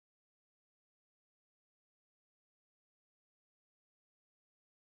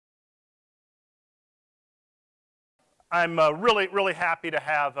I'm really happy to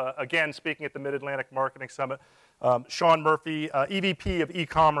have, again, speaking at the Mid-Atlantic Marketing Summit, Sean Murphy, EVP of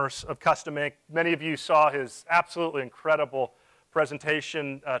e-commerce of Custom Ink. Many of you saw his absolutely incredible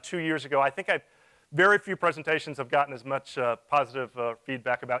presentation 2 years ago. I think very few presentations have gotten as much positive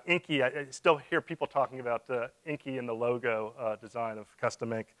feedback about Inky. I still hear people talking about Inky in the logo design of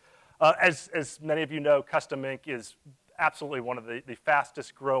Custom Ink. As many of you know, Custom Ink is absolutely one of the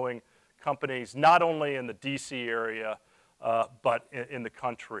fastest growing companies, not only in the DC area, but in the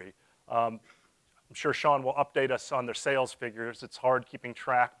country. I'm sure Sean will update us on their sales figures. It's hard keeping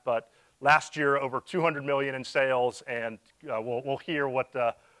track, but last year over 200 million in sales, and we'll hear what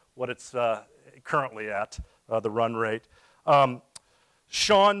it's currently at, the run rate.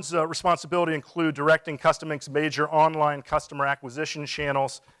 Sean's responsibility include directing Custom Ink's major online customer acquisition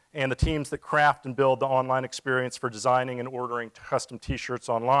channels and the teams that craft and build the online experience for designing and ordering custom t-shirts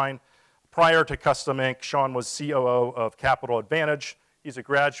online. Prior to Custom Ink, Sean was COO of Capital Advantage. He's a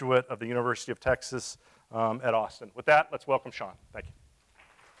graduate of the University of Texas at Austin. With that, let's welcome Sean. Thank you.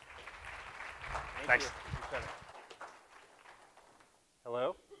 Thanks.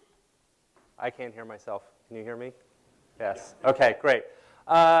 Hello? I can't hear myself. Can you hear me? Yes. Okay, great.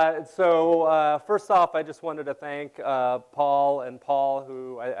 First off, I just wanted to thank Paul and Paul,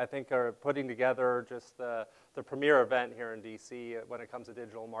 who I think are putting together just the premier event here in DC when it comes to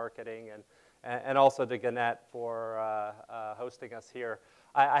digital marketing, and also to Gannett for hosting us here.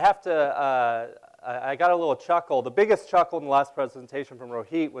 I got a little chuckle. The biggest chuckle in the last presentation from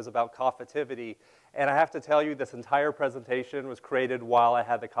Rohit was about Coffitivity, and I have to tell you, this entire presentation was created while I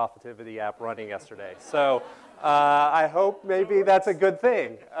had the Coffitivity app running yesterday. So I hope maybe that's a good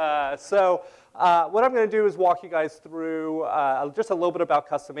thing. What I'm going to do is walk you guys through just a little bit about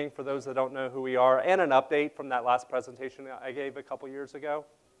Custom Ink for those that don't know who we are, and an update from that last presentation I gave a couple years ago.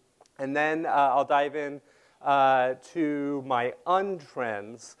 And then I'll dive in to my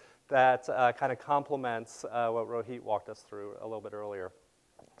untrends that kind of complements what Rohit walked us through a little bit earlier.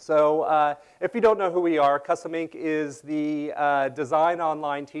 So if you don't know who we are, Custom Ink is the design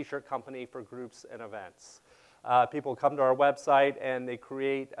online t-shirt company for groups and events. People come to our website and they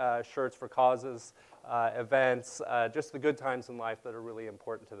create shirts for causes, events, just the good times in life that are really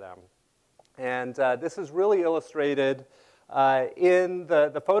important to them. And this is really illustrated in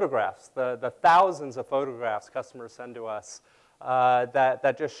the photographs, the thousands of photographs customers send to us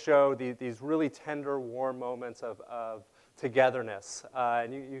that just show these really tender, warm moments of togetherness.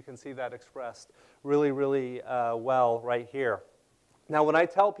 And you can see that expressed really well right here. Now, when I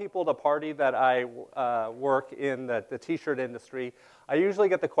tell people to party that I work in the t-shirt industry, I usually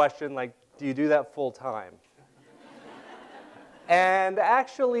get the question like, do you do that full time? And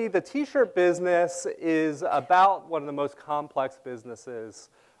actually, the t-shirt business is about one of the most complex businesses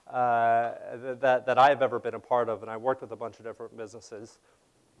that I've ever been a part of, and I've worked with a bunch of different businesses.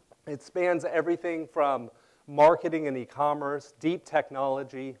 It spans everything from marketing and e-commerce, deep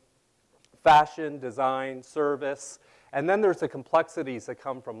technology, fashion, design, service, and then there's the complexities that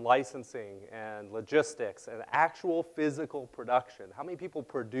come from licensing and logistics and actual physical production. How many people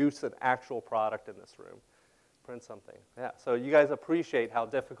produce an actual product in this room? Print something. Yeah, so you guys appreciate how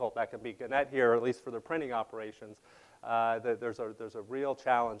difficult that can be. Gannett here, at least for the printing operations, there's a real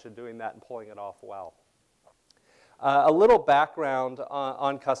challenge in doing that and pulling it off well. A little background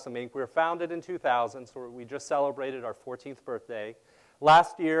on Custom Ink. We were founded in 2000, so we just celebrated our 14th birthday.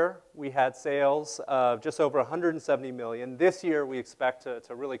 Last year, we had sales of just over 170 million. This year, we expect to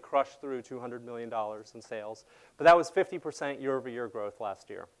really crush through $200 million in sales. But that was 50% year-over-year growth last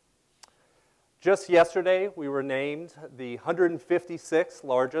year. Just yesterday, we were named the 156th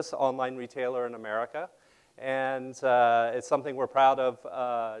largest online retailer in America. And it's something we're proud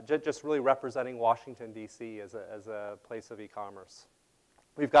of, just really representing Washington, D.C. as a place of e-commerce.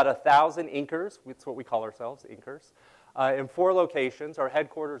 We've got 1,000 inkers. That's what we call ourselves, inkers, in 4 locations. Our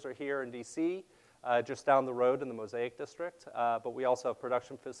headquarters are here in D.C., just down the road in the Mosaic District. But we also have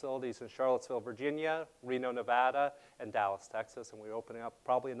production facilities in Charlottesville, Virginia, Reno, Nevada, and Dallas, Texas. And we're opening up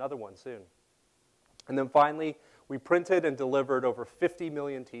probably another one soon. And then finally, we printed and delivered over 50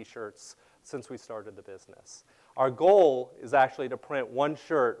 million t-shirts since we started the business. Our goal is actually to print 1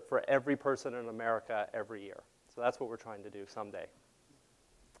 shirt for every person in America every year. So that's what we're trying to do someday.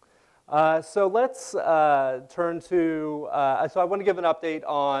 So let's turn to, so I want to give an update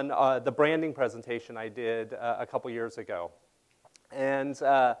on the branding presentation I did a couple years ago. And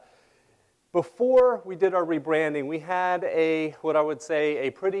before we did our rebranding, we had what I would say,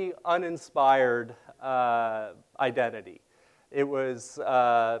 a pretty uninspired identity. It was,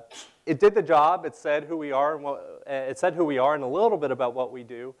 it did the job. It said who we are, and it said who we are and a little bit about what we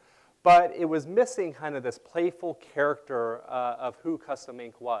do. but it was missing kind of this playful character of who Custom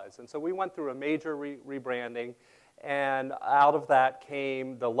Ink was. And so we went through a major rebranding, and out of that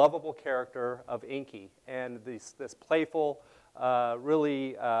came the lovable character of Inky and this playful,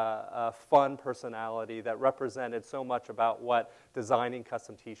 really fun personality that represented so much about what designing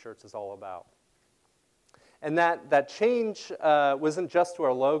custom t-shirts is all about. And that change wasn't just to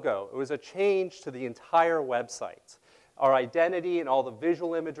our logo. It was a change to the entire website, our identity and all the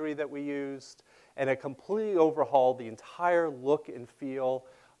visual imagery that we used, and it completely overhauled the entire look and feel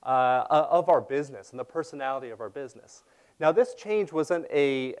of our business and the personality of our business. Now, this change wasn't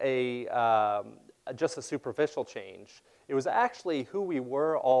just a superficial change. It was actually who we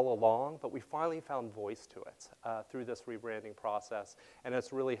were all along, but we finally found voice to it through this rebranding process, and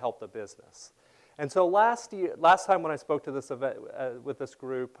it's really helped the business. And so last time when I spoke to this event with this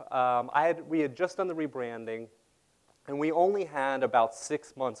group, we had just done the rebranding, and we only had about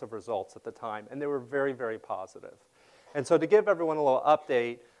 6 months of results at the time, and they were very, very positive. And so to give everyone a little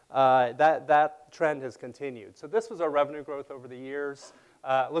update, that trend has continued. So this was our revenue growth over the years.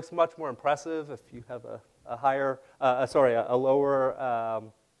 It looks much more impressive if you have a lower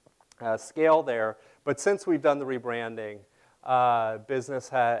scale there. But since we've done the rebranding, business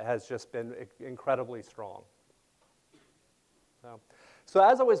has just been incredibly strong. So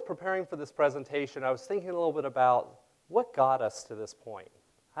as I was preparing for this presentation, I was thinking a little bit about what got us to this point.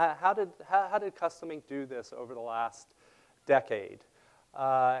 How did Custom Ink do this over the last decade?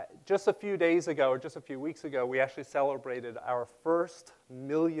 Just a few days ago, or just a few weeks ago, we actually celebrated our first $1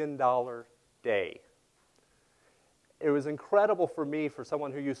 million day. It was incredible for me, for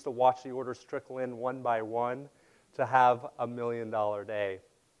someone who used to watch the orders trickle in one by one, to have a $1 million day.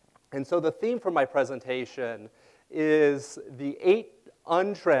 And so the theme for my presentation is the 8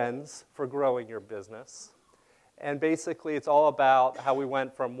 untrends for growing your business. And basically, it's all about how we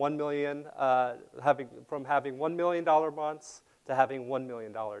went from having $1 million months to having $1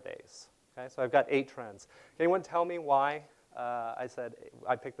 million days. Okay, so I've got 8 trends. Can anyone tell me why I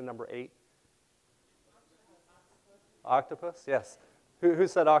picked the number 8? Octopus? Yes. Who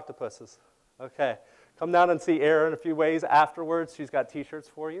said octopuses? Okay. Come down and see Erin a few ways afterwards. She's got t-shirts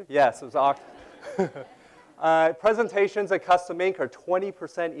for you. Yes, it was octopus. Presentations at Custom Ink are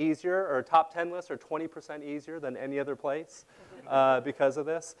 20% easier, or top 10 lists are 20% easier than any other place because of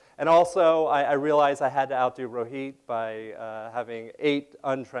this. And also, I realized I had to outdo Rohit by having 8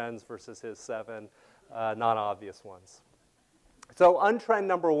 untrends versus his 7 non-obvious ones. So untrend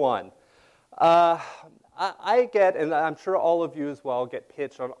number 1. I get, and I'm sure all of you as well, get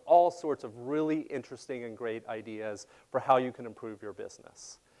pitched on all sorts of really interesting and great ideas for how you can improve your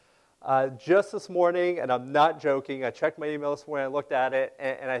business. Just this morning, and I'm not joking, I checked my email this morning, I looked at it,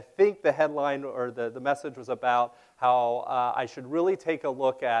 and I think the headline or the message was about how I should really take a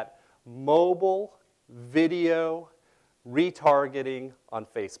look at mobile video retargeting on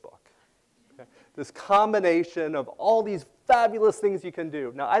Facebook. Okay? This combination of all these fabulous things you can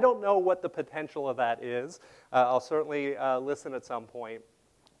do. Now, I don't know what the potential of that is. I'll certainly listen at some point.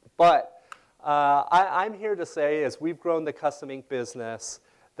 But I'm here to say, as we've grown the Custom Ink business,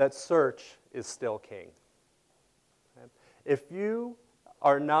 that search is still king. Okay? If you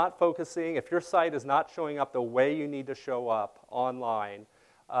are not focusing, if your site is not showing up the way you need to show up online,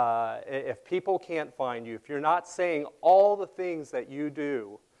 if people can't find you, if you're not saying all the things that you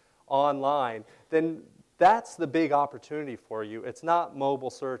do online, then that's the big opportunity for you. It's not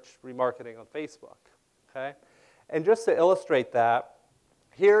mobile search remarketing on Facebook. Okay? And just to illustrate that,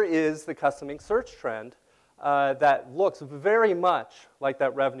 here is the Custom Ink search trend that looks very much like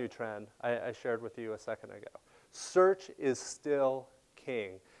that revenue trend I shared with you a second ago. Search is still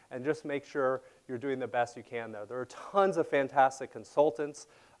king. And just make sure you're doing the best you can there. There are tons of fantastic consultants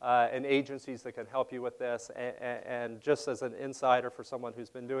and agencies that can help you with this. And just as an insider for someone who's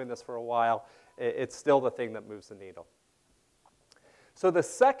been doing this for a while, it's still the thing that moves the needle. So the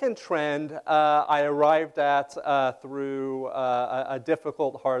second trend I arrived at through a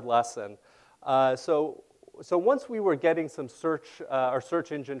difficult, hard lesson. So once we were getting some our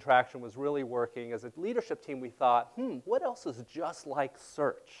search engine traction was really working, as a leadership team we thought, what else is just like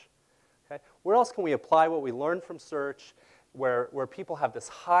search? Okay? Where else can we apply what we learned from search, where people have this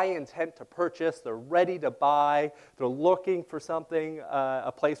high intent to purchase, they're ready to buy, they're looking for something,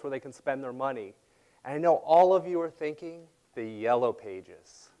 a place where they can spend their money. And I know all of you are thinking, the yellow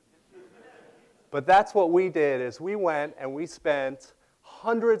pages. But that's what we did, is we went and we spent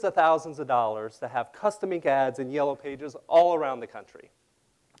hundreds of thousands of dollars to have Custom Ink ads in yellow pages all around the country.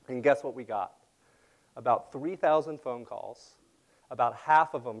 And guess what we got? About 3,000 phone calls, about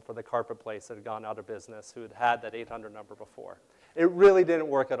half of them for the carpet place that had gone out of business, who had had that 800 number before. It really didn't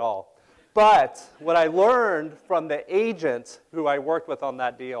work at all. But what I learned from the agent who I worked with on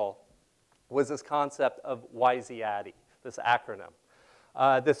that deal was this concept of WYSIATI, this acronym.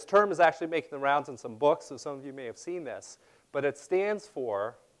 This term is actually making the rounds in some books, so some of you may have seen this. But it stands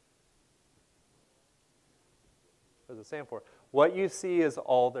for, what does it stand for? What you see is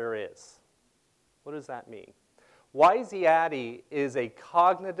all there is. What does that mean? WYSIATI is a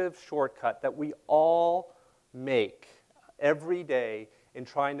cognitive shortcut that we all make every day in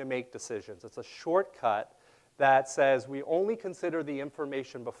trying to make decisions. It's a shortcut that says we only consider the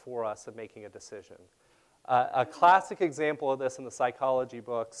information before us in making a decision. A classic example of this in the psychology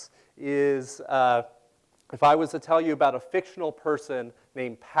books is if I was to tell you about a fictional person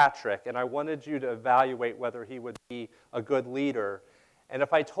named Patrick, and I wanted you to evaluate whether he would be a good leader, and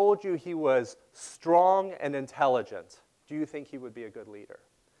if I told you he was strong and intelligent, do you think he would be a good leader?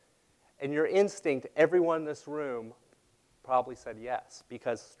 And your instinct, everyone in this room probably said yes,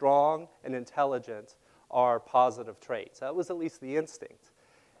 because strong and intelligent are positive traits. That was at least the instinct.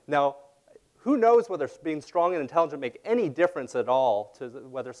 Now, who knows whether being strong and intelligent make any difference at all to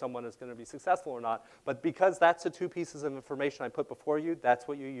whether someone is going to be successful or not, but because that's the two pieces of information I put before you, that's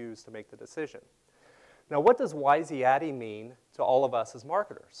what you use to make the decision. Now, what does WYSIATI mean to all of us as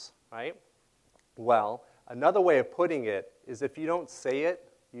marketers, right? Well, another way of putting it is if you don't say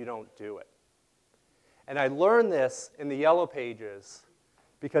it, you don't do it. And I learned this in the Yellow Pages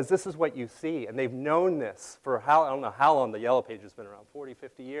because this is what you see, and they've known this for I don't know how long the Yellow Pages has been around, 40,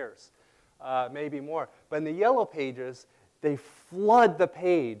 50 years. Maybe more. But in the Yellow Pages, they flood the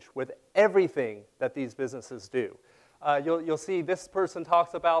page with everything that these businesses do. You'll see this person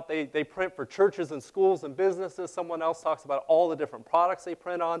talks about they print for churches and schools and businesses. Someone else talks about all the different products they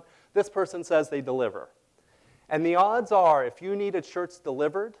print on. This person says they deliver. And the odds are, if you needed shirts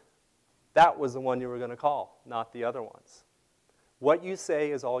delivered, that was the one you were going to call, not the other ones. What you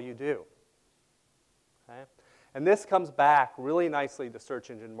say is all you do. Okay? And this comes back really nicely to search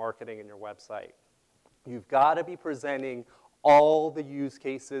engine marketing in your website. You've got to be presenting all the use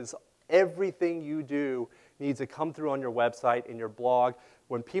cases. Everything you do needs to come through on your website, in your blog.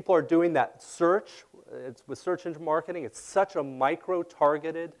 When people are doing that search, with search engine marketing, it's such a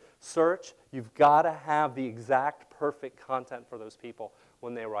micro-targeted search. You've got to have the exact perfect content for those people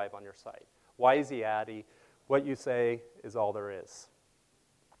when they arrive on your site. WYSIATI, what you say is all there is.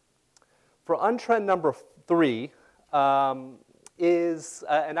 For untrend number 3 is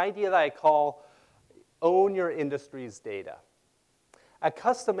an idea that I call own your industry's data. At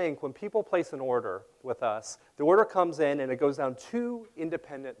Custom Ink, when people place an order with us, the order comes in and it goes down 2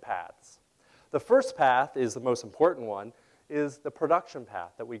 independent paths. The first path is the most important one, is the production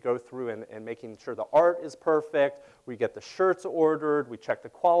path that we go through and making sure the art is perfect, we get the shirts ordered, we check the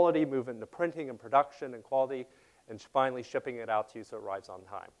quality, move into printing and production and quality, and finally shipping it out to you so it arrives on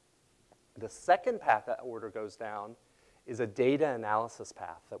time. The second path that order goes down is a data analysis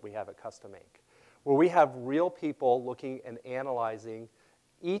path that we have at Custom Ink, where we have real people looking and analyzing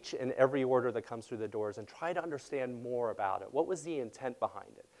each and every order that comes through the doors and try to understand more about it. What was the intent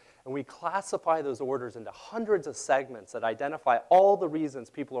behind it? And we classify those orders into hundreds of segments that identify all the reasons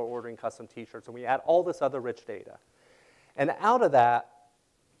people are ordering custom t-shirts, and we add all this other rich data. And out of that,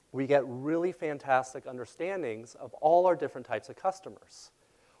 we get really fantastic understandings of all our different types of customers.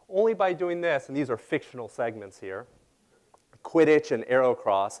 Only by doing this, and these are fictional segments here, Quidditch and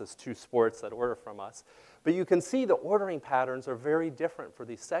Aerocross as 2 sports that order from us, but you can see the ordering patterns are very different for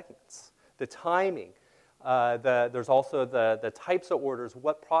these segments. The timing, there's also the types of orders,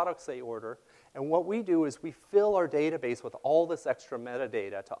 what products they order, and what we do is we fill our database with all this extra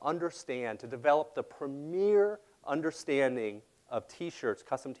metadata to understand, to develop the premier understanding of t-shirts,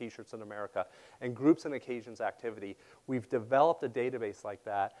 custom t-shirts in America, and groups and occasions activity. We've developed a database like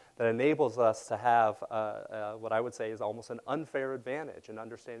that that enables us to have what I would say is almost an unfair advantage in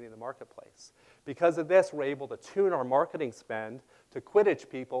understanding the marketplace. Because of this, we're able to tune our marketing spend to Quidditch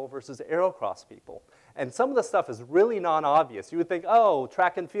people versus Aerocross people. And some of the stuff is really non-obvious. You would think, oh,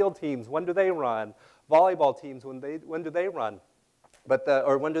 track and field teams, when do they run? Volleyball teams, when do they run?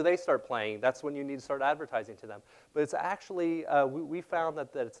 Or when do they start playing? That's when you need to start advertising to them. But it's actually, we found that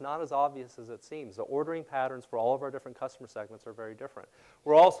it's not as obvious as it seems. The ordering patterns for all of our different customer segments are very different.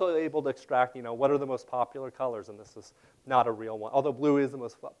 We're also able to extract, what are the most popular colors, and this is not a real one, although blue is the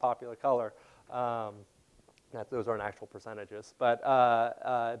most popular color. Those aren't actual percentages. But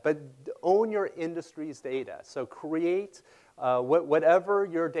own your industry's data. So create whatever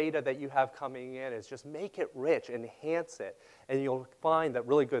your data that you have coming in is, just make it rich, enhance it, and you'll find that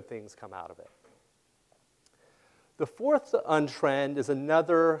really good things come out of it. The fourth untrend is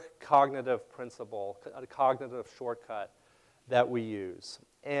another cognitive principle, a cognitive shortcut that we use.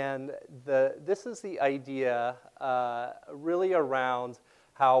 And this is the idea really around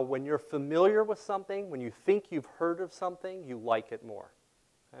how when you're familiar with something, when you think you've heard of something, you like it more.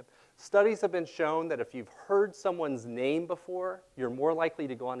 Okay? Studies have been shown that if you've heard someone's name before, you're more likely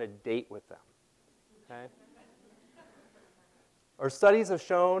to go on a date with them. Okay? Or studies have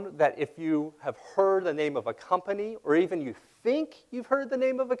shown that if you have heard the name of a company, or even you think you've heard the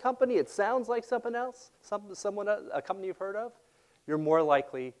name of a company, it sounds like someone else, a company you've heard of, you're more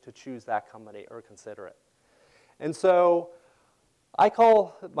likely to choose that company or consider it. And so I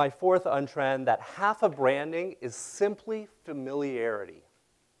call my fourth untrend that half of branding is simply familiarity.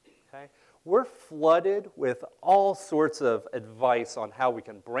 Okay? We're flooded with all sorts of advice on how we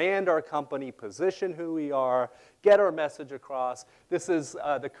can brand our company, position who we are, get our message across. This is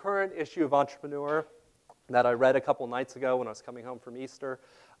the current issue of Entrepreneur that I read a couple nights ago when I was coming home from Easter.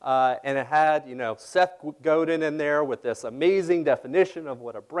 And it had, Seth Godin in there with this amazing definition of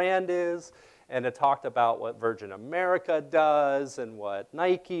what a brand is. And it talked about what Virgin America does and what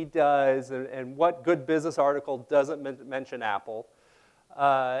Nike does and what Good Business article doesn't mention Apple.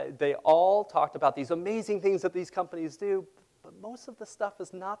 They all talked about these amazing things that these companies do, but most of the stuff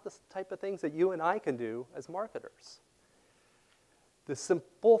is not the type of things that you and I can do as marketers. The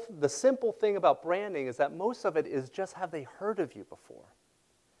simple thing about branding is that most of it is just have they heard of you before.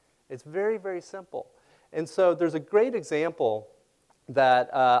 It's very, very simple. And so there's a great example that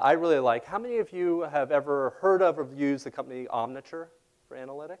I really like. How many of you have ever heard of or used the company Omniture for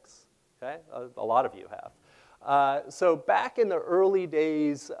analytics? Okay, a lot of you have. So back in the early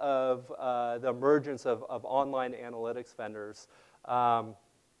days of the emergence of online analytics vendors,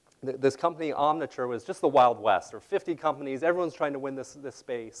 this company Omniture was just the Wild West. There were 50 companies. Everyone's trying to win this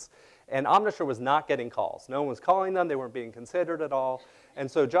space. And Omniture was not getting calls. No one was calling them. They weren't being considered at all. And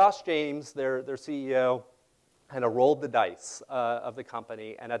so Josh James, their CEO, kind of rolled the dice of the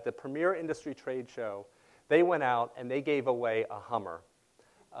company. And at the premier industry trade show, they went out and they gave away a Hummer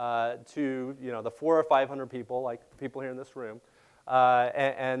to the 400 or 500 people, like people here in this room.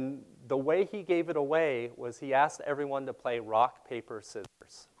 And the way he gave it away was he asked everyone to play rock, paper,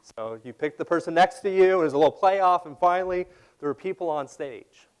 scissors. So you pick the person next to you, and there's a little playoff, and finally there were people on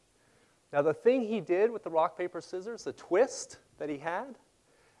stage. Now the thing he did with the rock, paper, scissors, the twist that he had,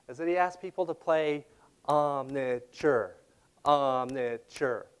 is that he asked people to play Omniture,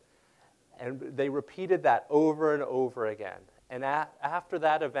 Omniture. And they repeated that over and over again. And after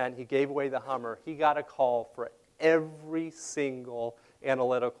that event, he gave away the Hummer. He got a call for every single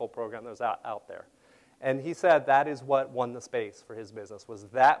analytical program that was out there. And he said that is what won the space for his business, was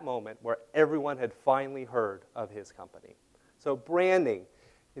that moment where everyone had finally heard of his company. So branding,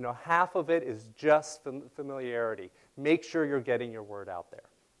 half of it is just familiarity. Make sure you're getting your word out there.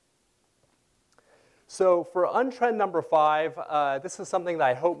 So for untrend number 5, this is something that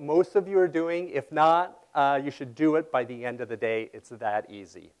I hope most of you are doing. If not, you should do it by the end of the day. It's that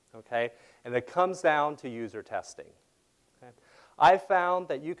easy, okay? And it comes down to user testing. Okay? I found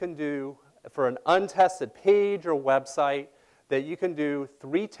that you can do, for an untested page or website, that you can do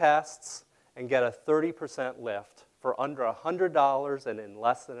 3 tests and get a 30% lift for under $100 and in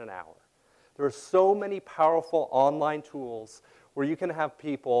less than an hour. There are so many powerful online tools where you can have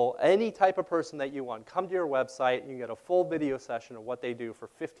people, any type of person that you want, come to your website and you get a full video session of what they do for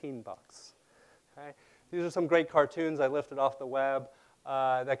 15 bucks. Okay? These are some great cartoons I lifted off the web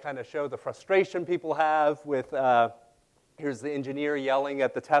that kind of show the frustration people have with, here's the engineer yelling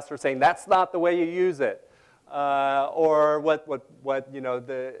at the tester saying, that's not the way you use it. Or what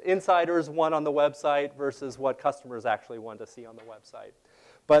the insiders want on the website versus what customers actually want to see on the website.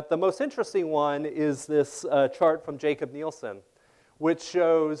 But the most interesting one is this chart from Jacob Nielsen, which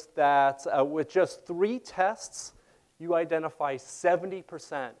shows that with just 3 tests, you identify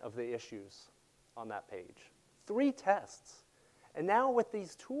 70% of the issues on that page. 3 tests. And now with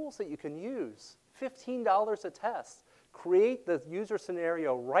these tools that you can use, $15 a test, create the user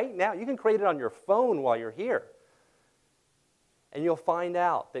scenario right now. You can create it on your phone while you're here. And you'll find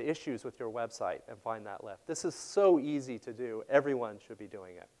out the issues with your website and find that lift. This is so easy to do. Everyone should be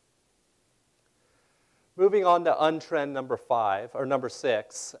doing it. Moving on to untrend number 5, or number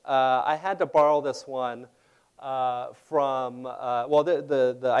 6. I had to borrow this one from,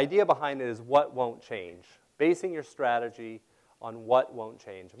 the idea behind it is what won't change. Basing your strategy on what won't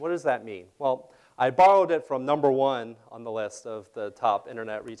change. What does that mean? Well, I borrowed it from number 1 on the list of the top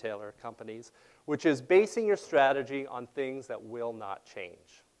internet retailer companies, which is basing your strategy on things that will not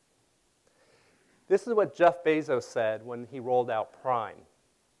change. This is what Jeff Bezos said when he rolled out Prime,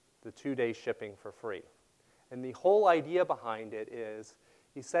 the 2-day shipping for free. And the whole idea behind it is,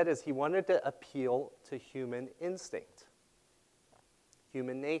 he said, is he wanted to appeal to human instinct,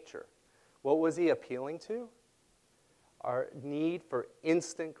 human nature. What was he appealing to? Our need for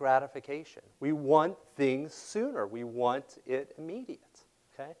instant gratification. We want things sooner. We want it immediate,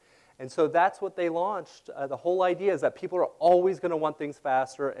 okay? And so that's what they launched. The whole idea is that people are always going to want things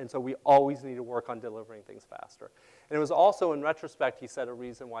faster, and so we always need to work on delivering things faster. And it was also, in retrospect, he said a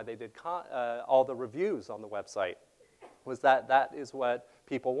reason why they did all the reviews on the website was that that is what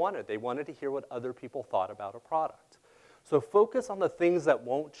people wanted. They wanted to hear what other people thought about a product. So focus on the things that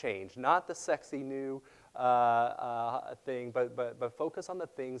won't change, not the sexy new thing, but focus on the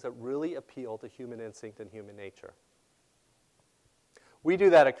things that really appeal to human instinct and human nature. We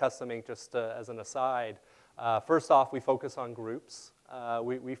do that at Custom Ink, just as an aside. First off, we focus on groups.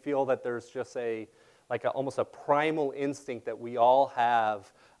 We feel that there's just almost a primal instinct that we all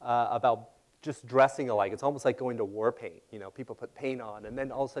have about just dressing alike. It's almost like going to war paint. You know, people put paint on, and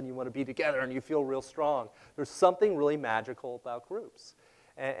then all of a sudden you want to be together and you feel real strong. There's something really magical about groups.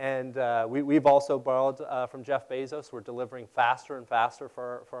 And we've also borrowed from Jeff Bezos. We're delivering faster and faster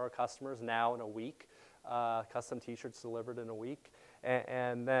for our customers now in a week. Custom t-shirts delivered in a week.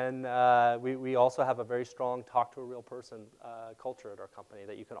 And then we also have a very strong talk to a real person culture at our company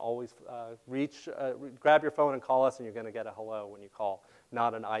that you can always grab your phone and call us, and you're going to get a hello when you call,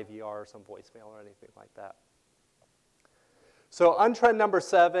 not an IVR or some voicemail or anything like that. So untrend number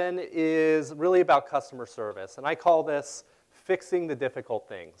 7 is really about customer service, and I call this fixing the difficult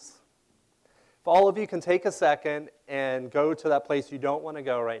things. If all of you can take a second and go to that place you don't want to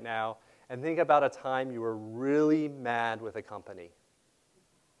go right now and think about a time you were really mad with a company.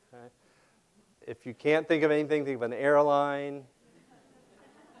 Okay? If you can't think of anything, think of an airline,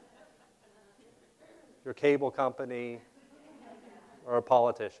 your cable company, or a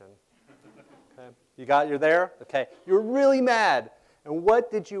politician. Okay? You're there? Okay. You're really mad. And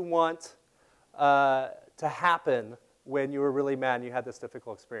what did you want to happen when you were really mad and you had this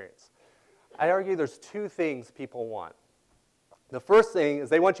difficult experience? I argue there's 2 things people want. The first thing is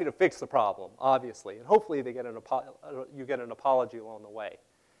they want you to fix the problem, obviously, and hopefully you get an apology along the way.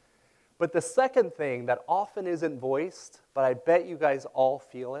 But the second thing that often isn't voiced, but I bet you guys all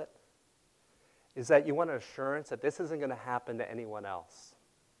feel it, is that you want an assurance that this isn't going to happen to anyone else.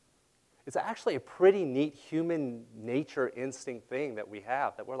 It's actually a pretty neat human nature instinct thing that we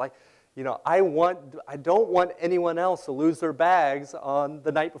have, that we're like, you know, I don't want anyone else to lose their bags on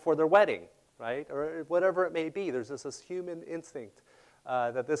the night before their wedding, right? Or whatever it may be. There's this human instinct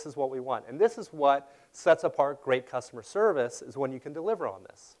that this is what we want. And this is what sets apart great customer service, is when you can deliver on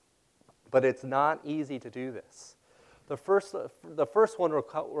this. But it's not easy to do this. The first one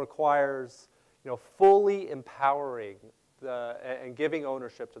requires, you know, fully empowering and giving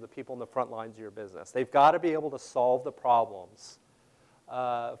ownership to the people in the front lines of your business. They've got to be able to solve the problems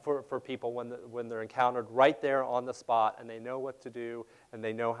for people when they're encountered right there on the spot, and they know what to do and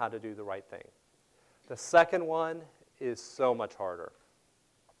they know how to do the right thing. The second one is so much harder.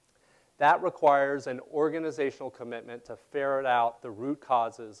 That requires an organizational commitment to ferret out the root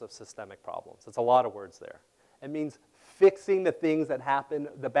causes of systemic problems. It's a lot of words there. It means fixing the things that happen,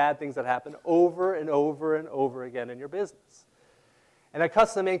 the bad things that happen over and over and over again in your business. And at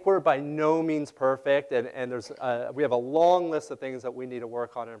Custom Ink, we're by no means perfect, and we have a long list of things that we need to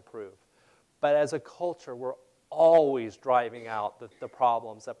work on and improve. But as a culture, we're always driving out the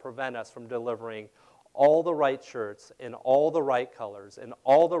problems that prevent us from delivering all the right shirts in all the right colors in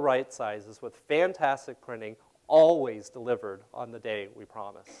all the right sizes with fantastic printing, always delivered on the day we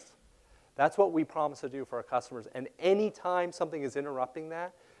promised. That's what we promise to do for our customers. And anytime something is interrupting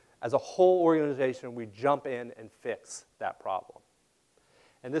that, as a whole organization, we jump in and fix that problem.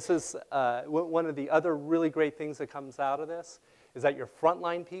 And this is one of the other really great things that comes out of this, is that your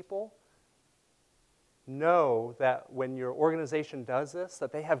frontline people know that when your organization does this,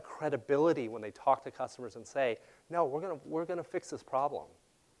 that they have credibility when they talk to customers and say, no, we're gonna fix this problem.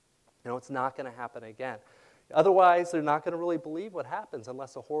 You know, it's not gonna happen again. Otherwise, they're not gonna really believe what happens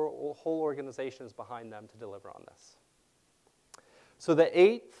unless the whole organization is behind them to deliver on this. So the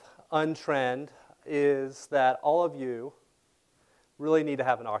 8th untrend is that all of you really need to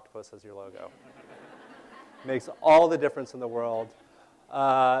have an octopus as your logo. Makes all the difference in the world.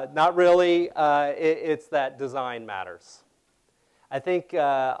 Not really. It's that design matters. I think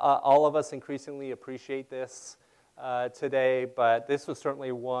all of us increasingly appreciate this today, but this was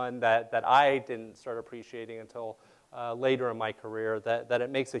certainly one that I didn't start appreciating until later in my career, that it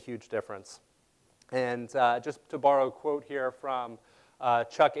makes a huge difference. And just to borrow a quote here from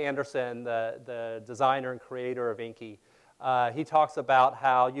Chuck Anderson, the designer and creator of Inky, He talks about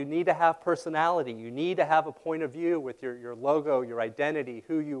how you need to have personality. You need to have a point of view with your logo, your identity,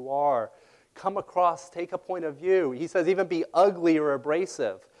 who you are. Come across, take a point of view. He says even be ugly or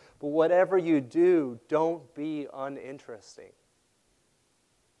abrasive. But whatever you do, don't be uninteresting.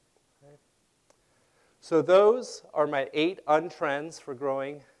 Okay? So those are my 8 untrends for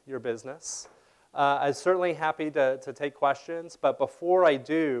growing your business. I'm certainly happy to take questions, but before I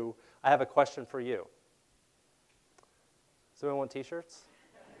do, I have a question for you. Does anyone want t-shirts?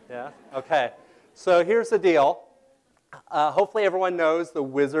 Yeah? Okay. So here's the deal. Hopefully everyone knows the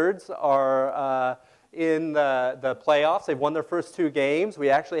Wizards are in the playoffs. They've won their first 2 games. We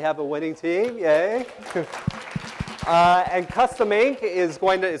actually have a winning team. Yay. And Custom Ink is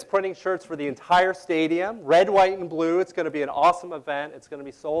printing shirts for the entire stadium, red, white, and blue. It's going to be an awesome event. It's going to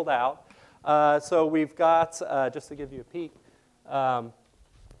be sold out. So we've got, just to give you a peek,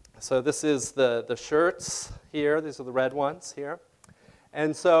 so this is the shirts here. These are the red ones here.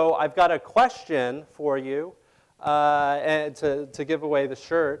 And so I've got a question for you and to give away the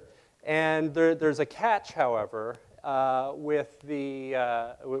shirt. And there's a catch, however, with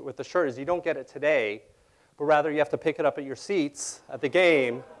the shirt is you don't get it today, but rather you have to pick it up at your seats at the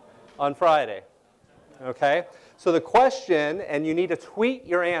game on Friday. Okay? So the question, and you need to tweet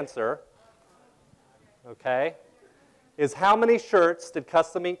your answer, okay, is how many shirts did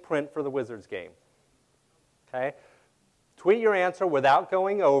Custom Ink print for the Wizards game? Okay? Tweet your answer without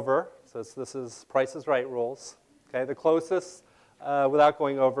going over. So this is Price is Right rules. Okay? The closest without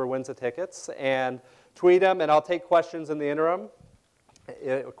going over wins the tickets. And tweet them, and I'll take questions in the interim.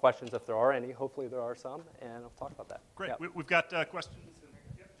 Questions if there are any. Hopefully there are some, and I'll talk about that. Great. Yep. We've got questions.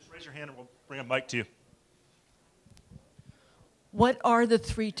 Just raise your hand, and we'll bring a mic to you. What are the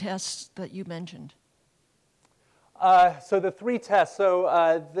 3 tests that you mentioned? So the 3 tests,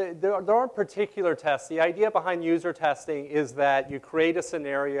 so there aren't particular tests. The idea behind user testing is that you create a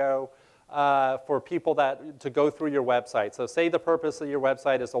scenario for people to go through your website. So say the purpose of your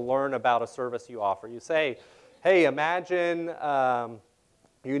website is to learn about a service you offer. You say, hey, imagine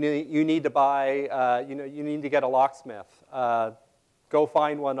you need to buy, you need to get a locksmith. Go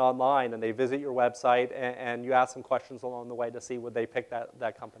find one online, and they visit your website, and you ask them questions along the way to see would they pick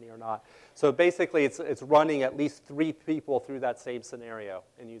that company or not. So basically, it's running at least 3 people through that same scenario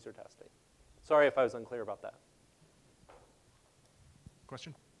in user testing. Sorry if I was unclear about that.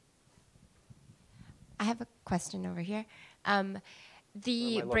 Question? I have a question over here.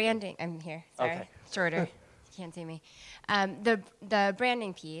 The branding, I'm here, sorry, okay. Shorter, you can't see me. The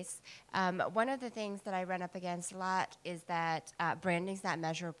branding piece, one of the things that I run up against a lot is that branding's not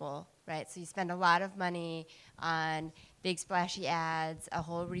measurable, right? So you spend a lot of money on big splashy ads, a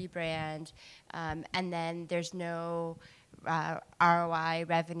whole rebrand, and then there's no ROI,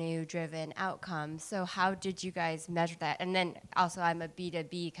 revenue-driven outcomes. So how did you guys measure that? And then also I'm a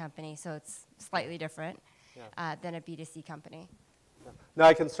B2B company, so it's slightly different than a B2C company. No,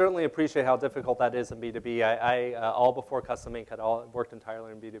 I can certainly appreciate how difficult that is in B2B. I all before Custom Ink, had worked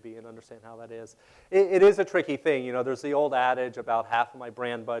entirely in B2B and understand how that is. It is a tricky thing. You know, there's the old adage about half of my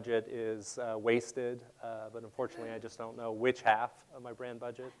brand budget is wasted, but unfortunately I just don't know which half of my brand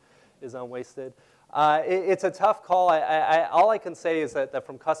budget is unwasted. It's a tough call. All I can say is that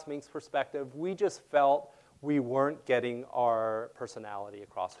from Custom Ink's perspective, we just felt we weren't getting our personality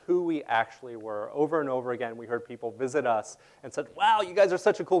across, who we actually were. Over and over again, we heard people visit us and said, wow, you guys are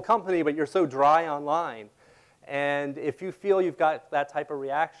such a cool company, but you're so dry online. And if you feel you've got that type of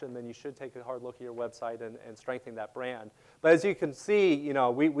reaction, then you should take a hard look at your website and strengthen that brand. But as you can see, you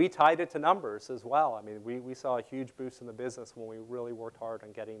know, we tied it to numbers as well. I mean, we saw a huge boost in the business when we really worked hard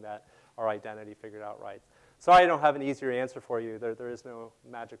on getting our identity figured out right. Sorry I don't have an easier answer for you. There is no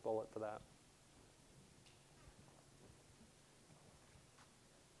magic bullet for that.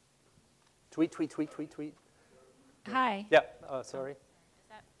 Tweet, tweet, tweet, tweet, tweet. Hi. Yep. Sorry.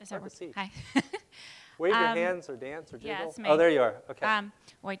 Is that Hard to see. Hi. Wave your hands or dance or jiggle. Yeah, it's me. Oh, there you are. Okay.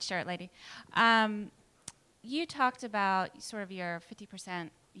 White shirt lady. You talked about sort of your 50%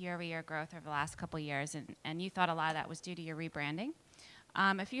 year-over-year growth over the last couple of years, and you thought a lot of that was due to your rebranding.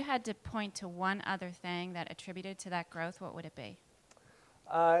 If you had to point to one other thing that attributed to that growth, what would it be?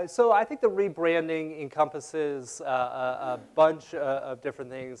 So I think the rebranding encompasses a bunch of different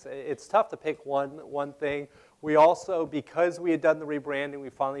things. It's tough to pick one thing. We also, because we had done the rebranding, we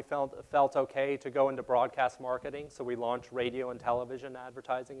finally felt okay to go into broadcast marketing. So we launched radio and television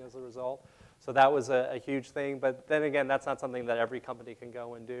advertising as a result. So that was a huge thing. But then again, that's not something that every company can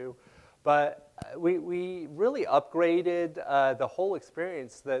go and do. But we really upgraded the whole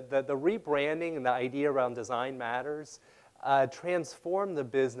experience. The rebranding and the idea around design matters transformed the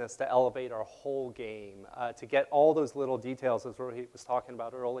business to elevate our whole game, to get all those little details, as Rohit was talking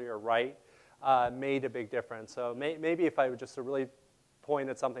about earlier, right, made a big difference. So maybe if I would just to really point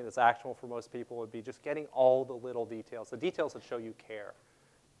at something that's actionable for most people would be just getting all the little details, the details that show you care.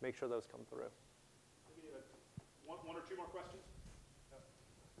 Make sure those come through. Maybe one or two more questions?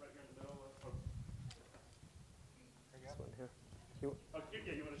 Right here in the middle. This one here. Yeah,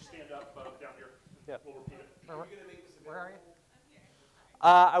 you want to stand up down here? Yeah. We'll repeat it. Where are you?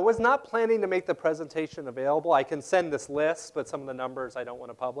 I was not planning to make the presentation available. I can send this list, but some of the numbers I don't want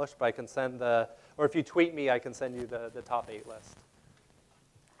to publish, but I can send or if you tweet me, I can send you the top 8 list.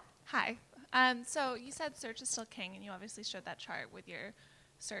 Hi. So you said search is still king, and you obviously showed that chart with your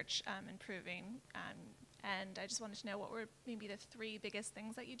search improving. And I just wanted to know what were maybe the 3 biggest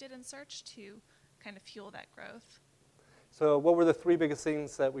things that you did in search to kind of fuel that growth? So what were the 3 biggest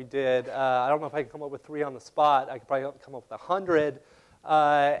things that we did? I don't know if I can come up with 3 on the spot. I could probably come up with 100.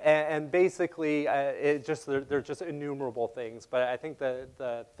 And basically, they're just innumerable things. But I think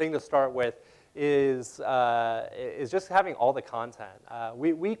the thing to start with is just having all the content.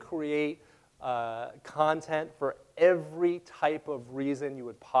 We create content for every type of reason you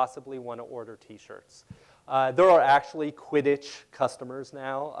would possibly want to order T-shirts. There are actually Quidditch customers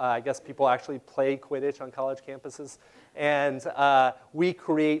now. I guess people actually play Quidditch on college campuses. And we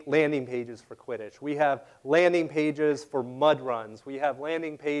create landing pages for Quidditch. We have landing pages for mud runs. We have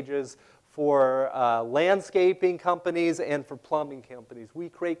landing pages for landscaping companies and for plumbing companies. We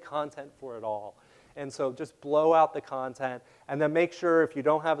create content for it all. And so just blow out the content, and then make sure if you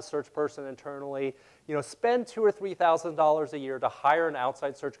don't have a search person internally, spend $2,000 or $3,000 a year to hire an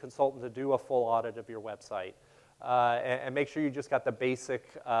outside search consultant to do a full audit of your website. And make sure you just got the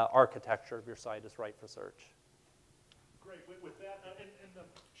basic architecture of your site is right for search. Great. With that,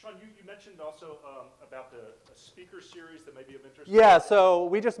 Sean, you mentioned also about the speaker series that may be of interest. Yeah, so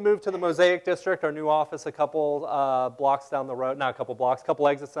we just moved to the Mosaic District, our new office, a couple blocks down the road, not a couple blocks, a couple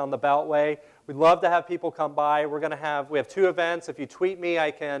exits down the Beltway. We'd love to have people come by. We have 2 events. If you tweet me,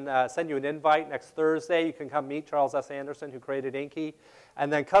 I can send you an invite next Thursday. You can come meet Charles S. Anderson, who created Inky. And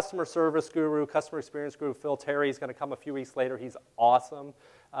then customer service guru, customer experience guru, Phil Terry is going to come a few weeks later. He's awesome.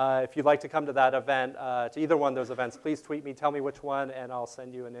 If you'd like to come to that event, to either one of those events, please tweet me, tell me which one, and I'll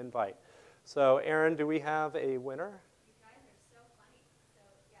send you an invite. So, Aaron, do we have a winner? You guys are so funny. So,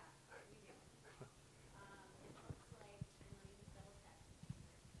 yeah, we do. It looks like, and let me just double check.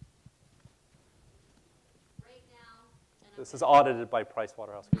 Right now, and This is audited by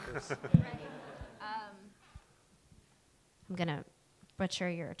PricewaterhouseCoopers. ready. I'm going to butcher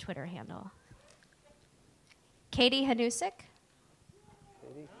your Twitter handle. Katie Hanusik.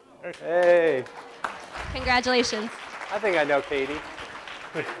 Hey. Congratulations. I think I know Katie.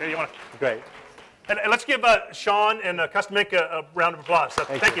 Here, you want to? Great. And let's give Sean and Custom Ink a round of applause. So,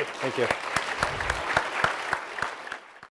 thank you. Thank you.